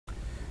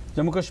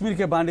जम्मू कश्मीर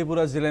के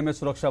बांदीपुरा जिले में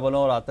सुरक्षा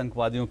बलों और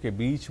आतंकवादियों के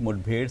बीच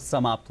मुठभेड़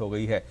समाप्त हो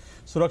गई है।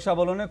 सुरक्षा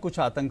बलों ने कुछ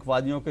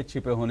आतंकवादियों के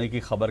छिपे होने की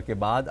खबर के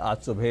बाद आज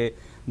सुबह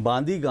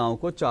बांदी गांव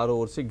को चारों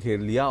ओर से घेर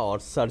लिया और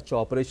सर्च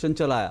ऑपरेशन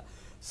चलाया।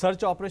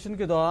 सर्च ऑपरेशन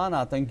के दौरान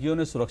आतंकियों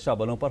ने सुरक्षा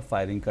बलों पर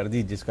फायरिंग कर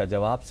दी, जिसका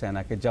जवाब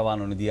सेना के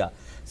जवानों ने दिया।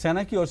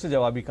 सेना की ओर से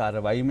जवाबी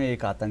कार्रवाई में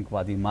एक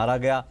आतंकवादी मारा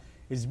गया।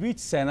 इस बीच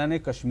सेना ने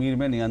कश्मीर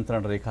में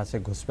नियंत्रण रेखा से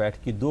घुसपैठ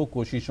की 2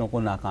 कोशिशों को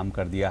नाकाम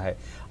कर दिया है।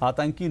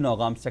 आतंकी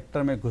नौगाम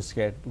सेक्टर में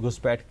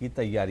घुसपैठ की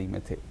तैयारी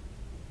में थे।